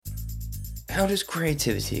How does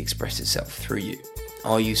creativity express itself through you?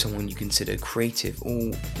 Are you someone you consider creative,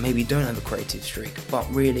 or maybe don't have a creative streak, but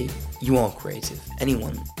really, you are creative?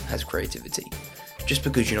 Anyone has creativity. Just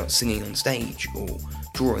because you're not singing on stage or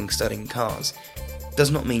drawing, studying cars,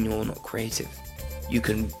 does not mean you're not creative. You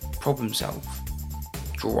can problem solve,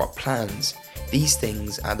 draw up plans. These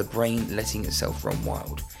things are the brain letting itself run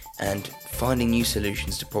wild and finding new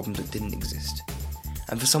solutions to problems that didn't exist.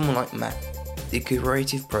 And for someone like Matt, the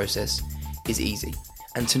creative process is easy.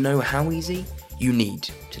 And to know how easy, you need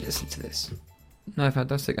to listen to this. No,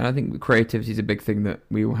 fantastic. And I think creativity is a big thing that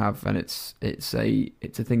we all have, and it's a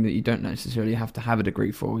thing that you don't necessarily have to have a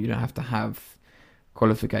degree for. You don't have to have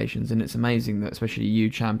qualifications, and it's amazing that especially you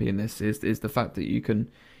champion this is the fact that you can,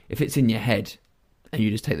 if it's in your head and you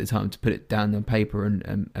just take the time to put it down on paper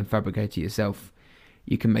and fabricate it yourself,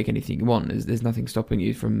 you can make anything you want. There's nothing stopping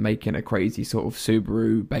you from making a crazy sort of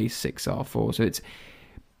Subaru base 6R4. So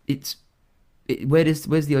where's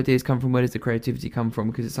the ideas come from? Where does the creativity come from?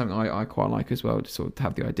 Because it's something I quite like as well, to sort of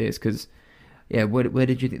have the ideas. Because where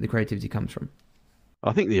did you think the creativity comes from?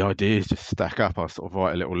 I think the ideas just stack up. I sort of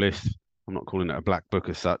write a little list. I'm not calling it a black book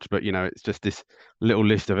as such, but it's just this little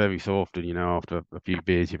list of every so often, after a few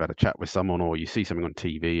beers, you've had a chat with someone or you see something on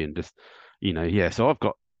TV and just, so I've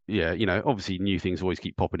got, obviously new things always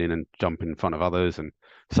keep popping in and jumping in front of others, and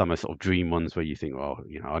some are sort of dream ones where you think, well,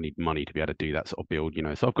 I need money to be able to do that sort of build,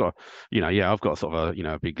 so I've got, I've got sort of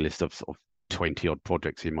a big list of sort of 20 odd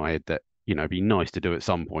projects in my head that, be nice to do at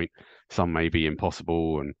some point. Some may be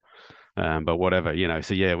impossible but whatever,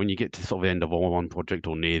 so when you get to sort of the end of one project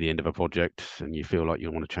or near the end of a project and you feel like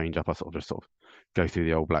you want to change up, I sort of just sort of go through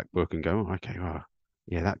the old black book and go, oh, okay, well,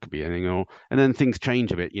 that could be anything. And then things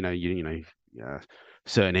change a bit,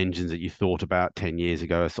 certain engines that you thought about 10 years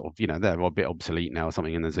ago are sort of, they're a bit obsolete now or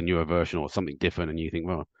something, and there's a newer version or something different, and you think,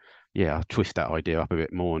 well, I'll twist that idea up a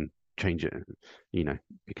bit more and change it,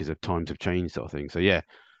 because of times have changed sort of thing. So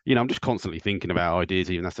I'm just constantly thinking about ideas.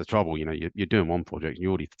 Even that's the trouble. You're doing one project and you're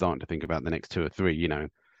already starting to think about the next two or three.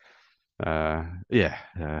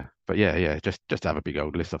 Just have a big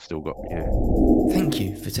old list I've still got. Thank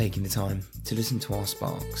you for taking the time to listen to our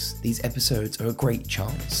Sparks. These episodes are a great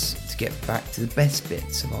chance to get back to the best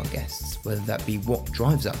bits of our guests, whether that be what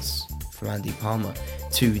drives us, from Andy Palmer,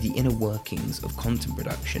 to the inner workings of content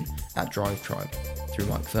production at Drive Tribe through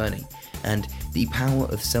Mike Fernie, and the power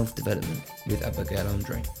of self-development with Abigail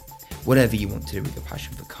Andre. Whatever you want to do with your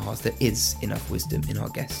passion for cars, there is enough wisdom in our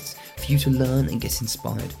guests for you to learn and get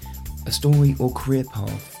inspired, a story or career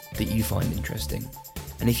path that you find interesting.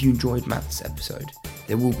 And if you enjoyed Matt's episode,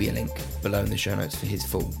 there will be a link below in the show notes for his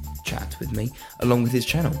full chat with me, along with his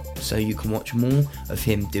channel, so you can watch more of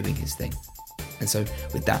him doing his thing. And so,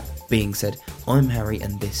 with that being said, I'm Harry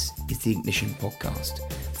and this is the Ignition Podcast.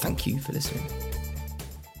 Thank you for listening.